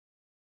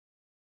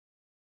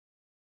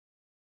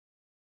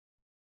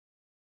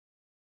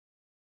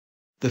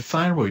The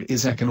thyroid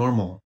is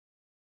echonormal.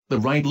 The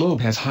right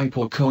lobe has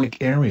hypoechoic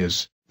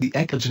areas. The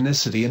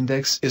echogenicity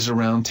index is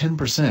around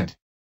 10%.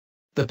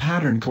 The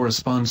pattern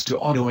corresponds to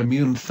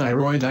autoimmune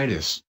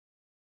thyroiditis.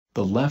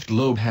 The left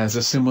lobe has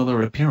a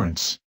similar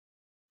appearance.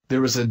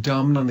 There is a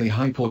dominantly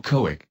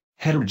hypoechoic,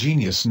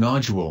 heterogeneous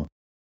nodule.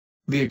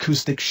 The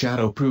acoustic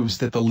shadow proves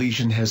that the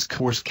lesion has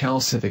coarse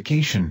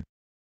calcification.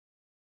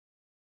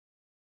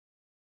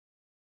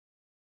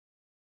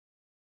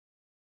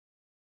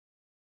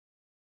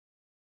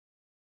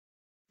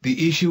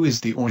 The issue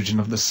is the origin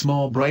of the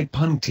small bright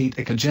punctate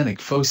echogenic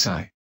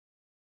foci.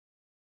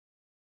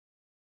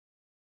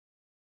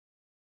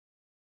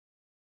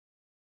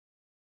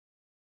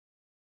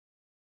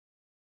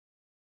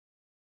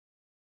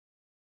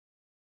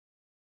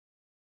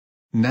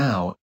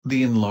 Now,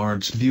 the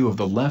enlarged view of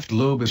the left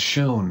lobe is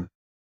shown.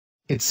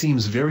 It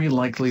seems very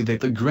likely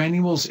that the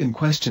granules in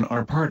question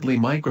are partly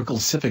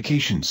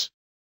microcalcifications.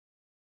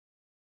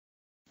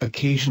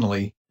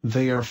 Occasionally,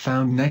 they are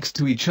found next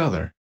to each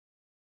other.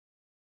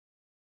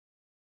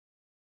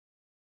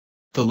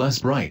 The less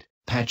bright,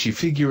 patchy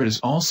figure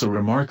is also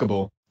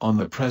remarkable. On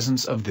the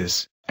presence of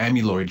this,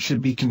 amyloid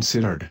should be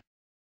considered.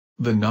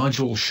 The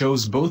nodule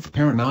shows both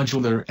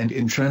paranodular and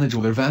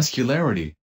intranodular vascularity.